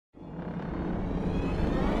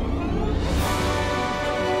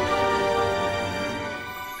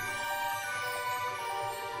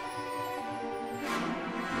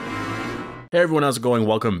Hey everyone, how's it going?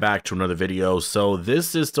 Welcome back to another video. So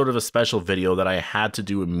this is sort of a special video that I had to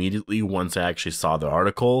do immediately once I actually saw the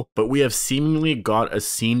article, but we have seemingly got a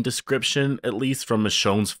scene description, at least from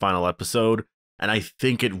Michonne's final episode, and I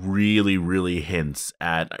think it really hints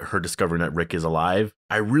at her discovering that Rick is alive.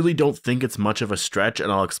 I really don't think it's much of a stretch,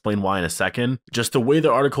 and I'll explain why in a second. Just the way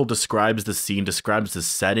the article describes the scene, describes the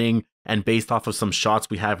setting, and based off of some shots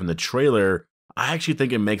we have in the trailer, I actually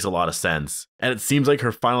think it makes a lot of sense. And it seems like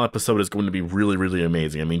her final episode is going to be really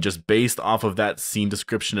amazing. I mean, just based off of that scene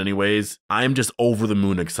description anyways, I'm just over the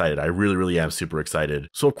moon excited. I really am super excited.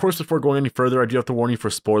 So of course, before going any further, I do have to warn you for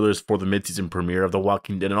spoilers for the mid-season premiere of The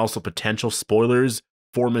Walking Dead and also potential spoilers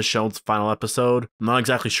for Michonne's final episode. I'm not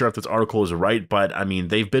exactly sure if this article is right, but I mean,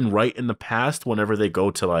 they've been right in the past whenever they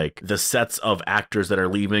go to like the sets of actors that are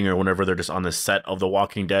leaving or whenever they're just on the set of The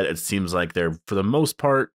Walking Dead. It seems like they're, for the most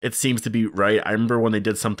part, it seems to be right. I remember when they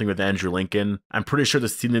did something with Andrew Lincoln. I'm pretty sure the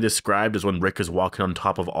scene they described is when Rick is walking on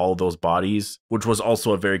top of all of those bodies, which was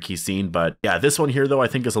also a very key scene. But yeah, this one here though, I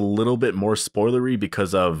think is a little bit more spoilery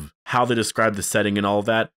because of how they describe the setting and all of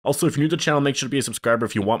that. Also, if you're new to the channel, make sure to be a subscriber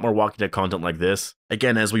if you want more Walking Dead content like this.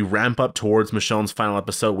 Again, as we ramp up towards Michonne's final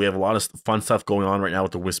episode, we have a lot of fun stuff going on right now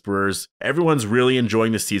with the Whisperers. Everyone's really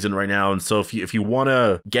enjoying the season right now, and so if you want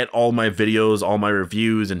to get all my videos, all my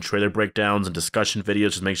reviews and trailer breakdowns and discussion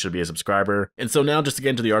videos, just make sure to be a subscriber. And so now just to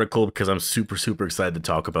get into the article, because I'm super excited to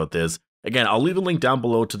talk about this. Again, I'll leave a link down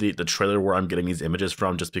below to the trailer where I'm getting these images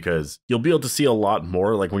from, just because you'll be able to see a lot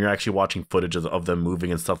more, like when you're actually watching footage of them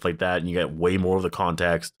moving and stuff like that, and you get way more of the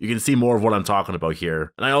context. You can see more of what I'm talking about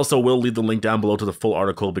here. And I also will leave the link down below to the full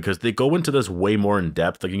article because they go into this way more in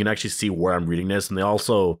depth. Like you can actually see where I'm reading this, and they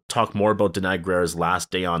also talk more about Denai Guerrera's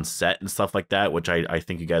last day on set and stuff like that, which I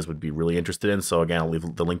think you guys would be really interested in. So again, I'll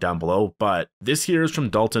leave the link down below. But this here is from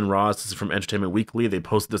Dalton Ross. This is from Entertainment Weekly. They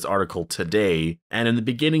posted this article today. And in the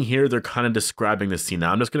beginning here, they're kind of describing the scene.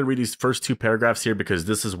 Now, I'm just going to read these first two paragraphs here because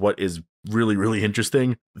this is what is really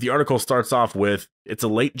interesting. The article starts off with, "It's a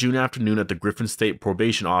late June afternoon at the Griffin State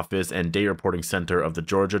Probation Office and Day Reporting Center of the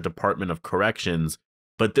Georgia Department of Corrections,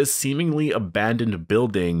 but this seemingly abandoned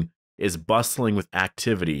building is bustling with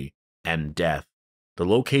activity and death. The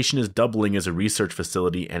location is doubling as a research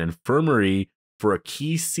facility and infirmary for a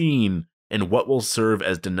key scene in what will serve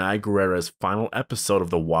as Denai Guerrera's final episode of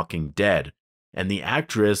The Walking Dead, and the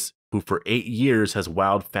actress, who for 8 years has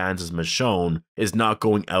wowed fans as Michonne, is not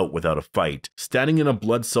going out without a fight. Standing in a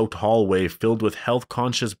blood-soaked hallway filled with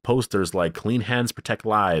health-conscious posters like 'Clean Hands Protect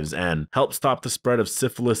Lives' and 'Help Stop the Spread of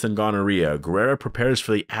Syphilis and Gonorrhea', Guerrera prepares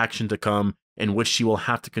for the action to come, in which she will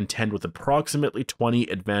have to contend with approximately 20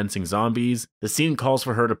 advancing zombies. The scene calls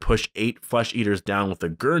for her to push 8 flesh eaters down with a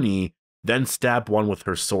gurney, then stab one with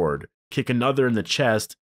her sword, kick another in the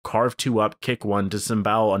chest, carve 2 up, kick one,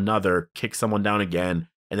 disembowel another, kick someone down again,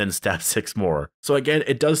 and then stab 6 more. So again,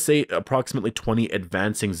 it does say approximately 20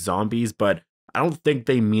 advancing zombies, but I don't think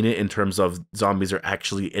they mean it in terms of zombies are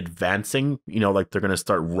actually advancing, you know, like they're going to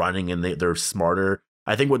start running and they're smarter.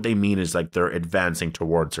 I think what they mean is like they're advancing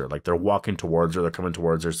towards her, like they're walking towards her, they're coming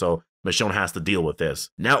towards her, so Michonne has to deal with this.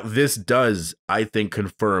 Now, this does, I think,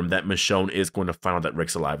 confirm that Michonne is going to find out that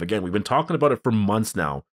Rick's alive. Again, we've been talking about it for months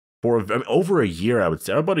now, for over a year, I would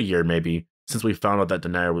say, about a year maybe, since we found out that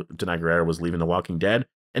Denai Guerrera was leaving The Walking Dead.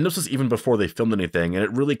 And this was even before they filmed anything, and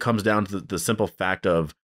it really comes down to the simple fact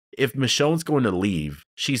of, if Michonne's going to leave,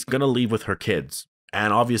 she's going to leave with her kids.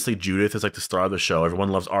 And obviously Judith is like the star of the show, everyone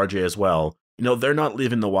loves RJ as well. You know, they're not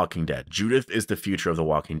leaving The Walking Dead. Judith is the future of The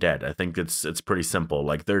Walking Dead. I think it's pretty simple.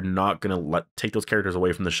 Like, they're not going to take those characters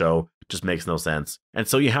away from the show. It just makes no sense. And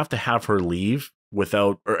so you have to have her leave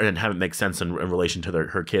without, and have it make sense in relation to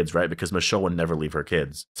her kids, right? Because Michonne would never leave her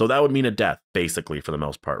kids. So that would mean a death, basically, for the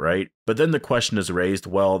most part, right? But then the question is raised,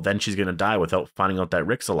 well, then she's going to die without finding out that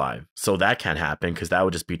Rick's alive. So that can't happen because that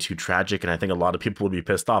would just be too tragic. And I think a lot of people would be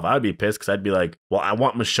pissed off. I would be pissed because I'd be like, well, I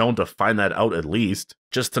want Michonne to find that out at least,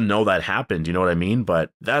 just to know that happened, you know what I mean?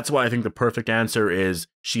 But that's why I think the perfect answer is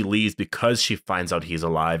she leaves because she finds out he's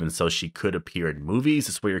alive, and so she could appear in movies.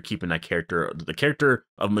 This way you're keeping that character, the character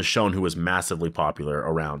of Michonne, who was massively popular,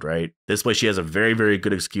 around, right? This way she has a very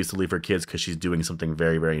good excuse to leave her kids because she's doing something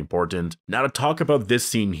very important. Now to talk about this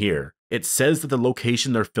scene here, it says that the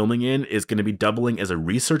location they're filming in is going to be doubling as a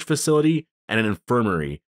research facility and an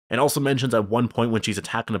infirmary. And also mentions at one point when she's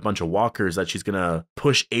attacking a bunch of walkers that she's gonna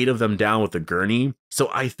push 8 of them down with a gurney. So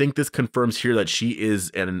I think this confirms here that she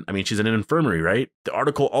is, she's in an infirmary, right? The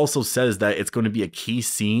article also says that it's going to be a key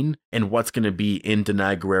scene in what's going to be in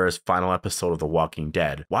Denai Guerrera's final episode of The Walking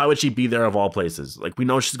Dead. Why would she be there of all places? Like, we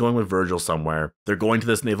know she's going with Virgil somewhere. They're going to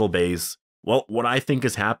this naval base. Well, what I think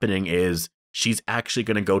is happening is she's actually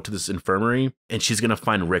going to go to this infirmary and she's going to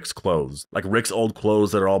find Rick's clothes. Like Rick's old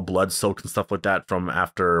clothes that are all blood soaked and stuff like that from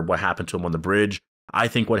after what happened to him on the bridge. I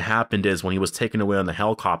think what happened is when he was taken away on the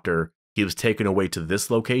helicopter, he was taken away to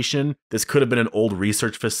this location. This could have been an old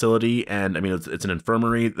research facility, and I mean, it's an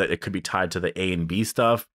infirmary that it could be tied to the A and B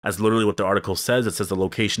stuff. As literally what the article says, it says the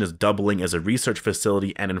location is doubling as a research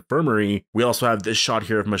facility and infirmary. We also have this shot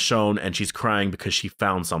here of Michonne, and she's crying because she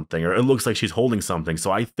found something, or it looks like she's holding something.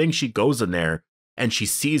 So I think she goes in there and she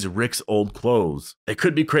sees Rick's old clothes. It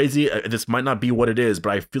could be crazy. This might not be what it is,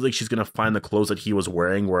 but I feel like she's going to find the clothes that he was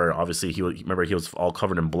wearing, where obviously remember he was all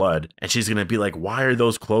covered in blood. And she's going to be like, why are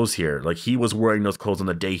those clothes here? Like he was wearing those clothes on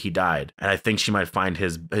the day he died. And I think she might find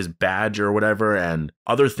his badge or whatever and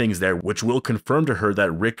other things there, which will confirm to her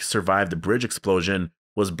that Rick survived the bridge explosion,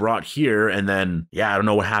 was brought here, and then, yeah, I don't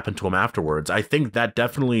know what happened to him afterwards. I think that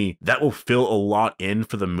will fill a lot in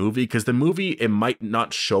for the movie, because the movie, it might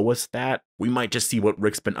not show us that. We might just see what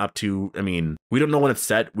Rick's been up to. I mean, we don't know when it's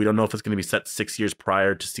set. We don't know if it's going to be set 6 years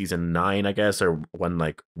prior to season 9, I guess, or when,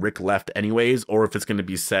 like, Rick left anyways, or if it's going to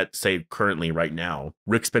be set, say, currently right now.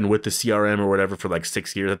 Rick's been with the CRM or whatever for, like,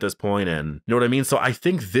 6 years at this point, and you know what I mean? So I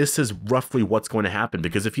think this is roughly what's going to happen,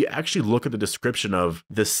 because if you actually look at the description of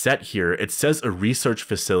the set here, it says a research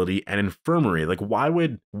facility and infirmary. Like, why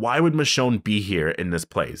would Michonne be here in this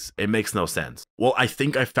place? It makes no sense. Well, I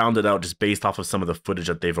think I found it out just based off of some of the footage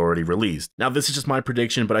that they've already released. Now, this is just my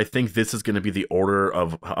prediction, but I think this is going to be the order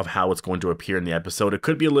of how it's going to appear in the episode. It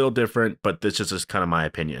could be a little different, but this is just kind of my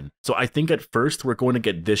opinion. So I think at first we're going to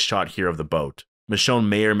get this shot here of the boat. Michonne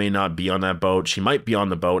may or may not be on that boat. She might be on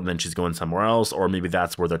the boat and then she's going somewhere else, or maybe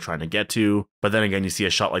that's where they're trying to get to. But then again, you see a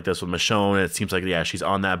shot like this with Michonne, and it seems like, yeah, she's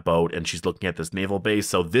on that boat and she's looking at this naval base.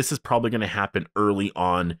 So this is probably going to happen early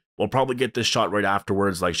on. We'll probably get this shot right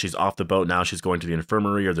afterwards, like she's off the boat now, she's going to the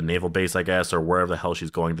infirmary or the naval base, I guess, or wherever the hell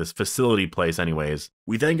she's going, this facility place anyways.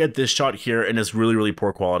 We then get this shot here, and it's really, really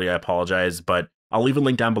poor quality, I apologize, but I'll leave a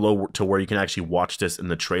link down below to where you can actually watch this in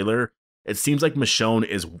the trailer. It seems like Michonne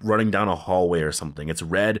is running down a hallway or something. It's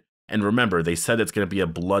red, and remember, they said it's going to be a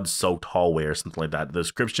blood-soaked hallway or something like that. The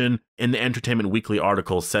description in the Entertainment Weekly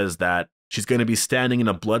article says that she's going to be standing in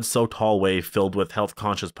a blood-soaked hallway filled with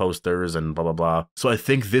health-conscious posters and blah, blah, blah. So I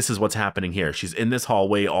think this is what's happening here. She's in this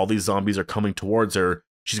hallway. All these zombies are coming towards her.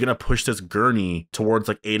 She's going to push this gurney towards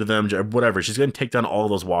like 8 of them, or whatever. She's going to take down all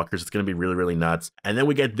those walkers. It's going to be really, really nuts. And then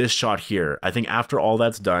we get this shot here. I think after all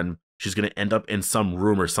that's done, she's going to end up in some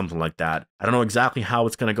room or something like that. I don't know exactly how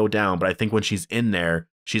it's going to go down, but I think when she's in there,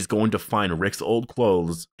 she's going to find Rick's old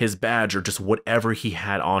clothes, his badge, or just whatever he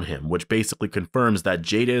had on him, which basically confirms that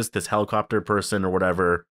Jadis, this helicopter person or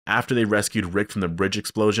whatever, after they rescued Rick from the bridge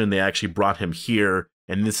explosion, they actually brought him here,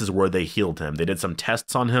 and this is where they healed him. They did some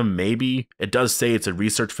tests on him, maybe. It does say it's a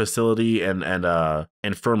research facility and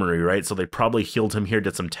infirmary, right? So they probably healed him here,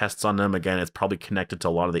 did some tests on him. Again, it's probably connected to a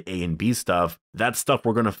lot of the A and B stuff. That stuff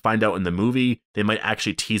we're going to find out in the movie. They might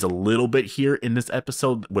actually tease a little bit here in this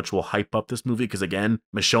episode, which will hype up this movie, because again,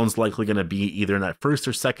 Michonne's likely going to be either in that first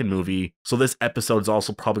or second movie. So this episode is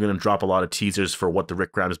also probably going to drop a lot of teasers for what the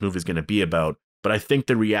Rick Grimes movie is going to be about. But I think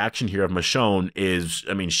the reaction here of Michonne is,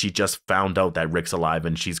 I mean, she just found out that Rick's alive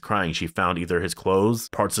and she's crying. She found either his clothes,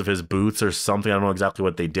 parts of his boots or something. I don't know exactly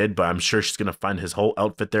what they did, but I'm sure she's going to find his whole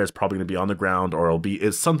outfit there. It's probably going to be on the ground, or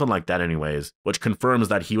it's something like that anyways, which confirms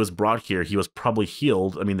that he was brought here. He was probably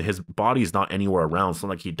healed. I mean, his body's not anywhere around. It's not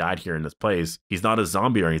like he died here in this place. He's not a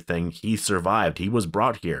zombie or anything. He survived. He was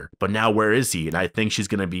brought here. But now where is he? And I think she's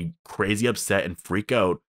going to be crazy upset and freak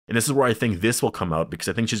out. And this is where I think this will come out, because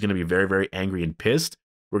I think she's going to be very, very angry and pissed.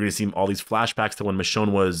 We're going to see all these flashbacks to when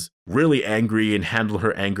Michonne was really angry and handled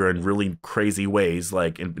her anger in really crazy ways,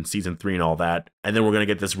 like in season 3 and all that. And then we're going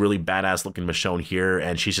to get this really badass looking Michonne here,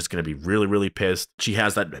 and she's just going to be really, really pissed. She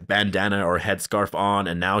has that bandana or headscarf on,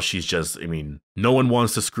 and now she's just, I mean, no one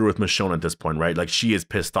wants to screw with Michonne at this point, right? Like, she is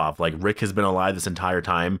pissed off. Like, Rick has been alive this entire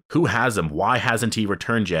time. Who has him? Why hasn't he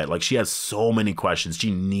returned yet? Like, she has so many questions.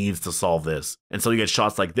 She needs to solve this. And so you get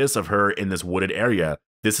shots like this of her in this wooded area.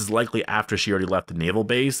 This is likely after she already left the naval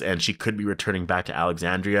base, and she could be returning back to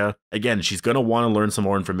Alexandria. Again, she's going to want to learn some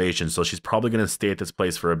more information, so she's probably going to stay at this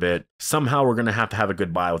place for a bit. Somehow we're going to have a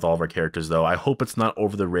goodbye with all of our characters, though. I hope it's not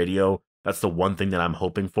over the radio. That's the one thing that I'm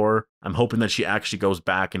hoping for. I'm hoping that she actually goes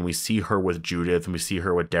back and we see her with Judith and we see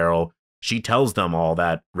her with Daryl. She tells them all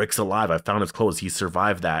that Rick's alive. I found his clothes. He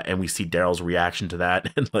survived that. And we see Daryl's reaction to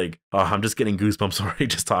that. And like, oh, I'm just getting goosebumps already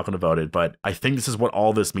just talking about it. But I think this is what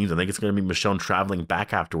all this means. I think it's going to be Michonne traveling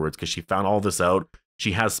back afterwards, because she found all this out.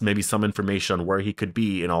 she has maybe some information on where he could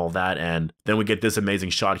be and all that. And then we get this amazing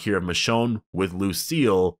shot here of Michonne with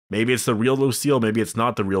Lucille. Maybe it's the real Lucille, maybe it's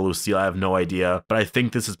not the real Lucille, I have no idea. But I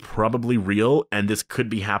think this is probably real, and this could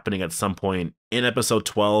be happening at some point in episode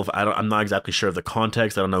 12. I'm not exactly sure of the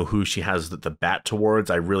context. I don't know who she has the bat towards.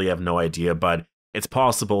 I really have no idea, but it's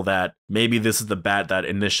possible that maybe this is the bat that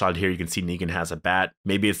in this shot here you can see Negan has a bat.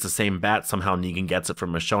 Maybe it's the same bat. Somehow Negan gets it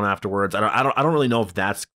from Michonne afterwards. I don't really know if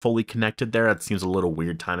that's fully connected there. That seems a little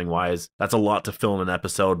weird timing wise. That's a lot to fill in an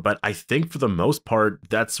episode, but I think for the most part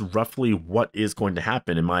that's roughly what is going to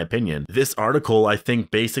happen in my opinion. This article I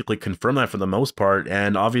think basically confirmed that for the most part,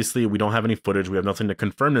 and obviously we don't have any footage. We have nothing to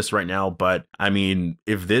confirm this right now, but I mean,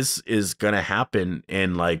 if this is gonna happen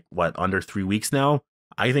in like what, under 3 weeks now,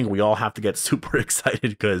 I think we all have to get super excited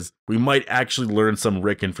because we might actually learn some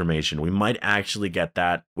Rick information. We might actually get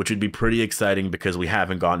that, which would be pretty exciting because we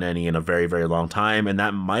haven't gotten any in a very, very long time. And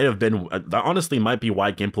that might have been, that honestly might be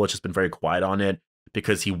why Gimple has just been very quiet on it,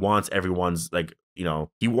 because he wants everyone's, like, you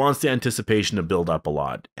know, he wants the anticipation to build up a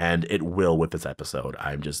lot, and it will with this episode.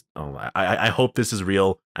 I'm just, I hope this is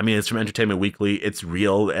real. I mean, it's from Entertainment Weekly. It's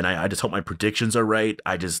real, and I just hope my predictions are right.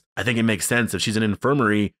 I think it makes sense. If she's in an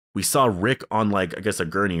infirmary, we saw Rick on, like, I guess a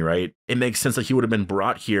gurney, right? It makes sense that he would have been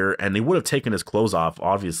brought here, and they would have taken his clothes off,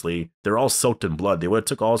 obviously. They're all soaked in blood. They would have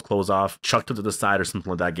took all his clothes off, chucked him to the side or something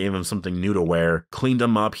like that, gave him something new to wear, cleaned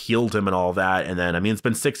him up, healed him and all that. And then, I mean, it's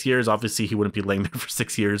been 6 years. Obviously, he wouldn't be laying there for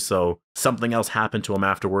 6 years, so something else happened to him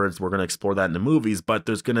afterwards. We're going to explore that in the movies, but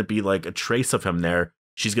there's going to be, like, a trace of him there.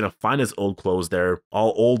 She's going to find his old clothes there,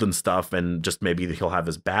 all old and stuff, and just maybe he'll have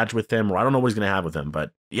his badge with him, or I don't know what he's going to have with him,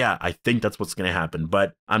 but yeah, I think that's what's going to happen.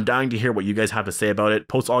 But I'm dying to hear what you guys have to say about it.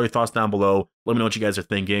 Post all your thoughts down below. Let me know what you guys are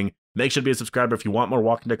thinking. Make sure to be a subscriber if you want more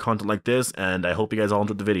Walking Dead content like this, and I hope you guys all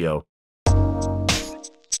enjoyed the video.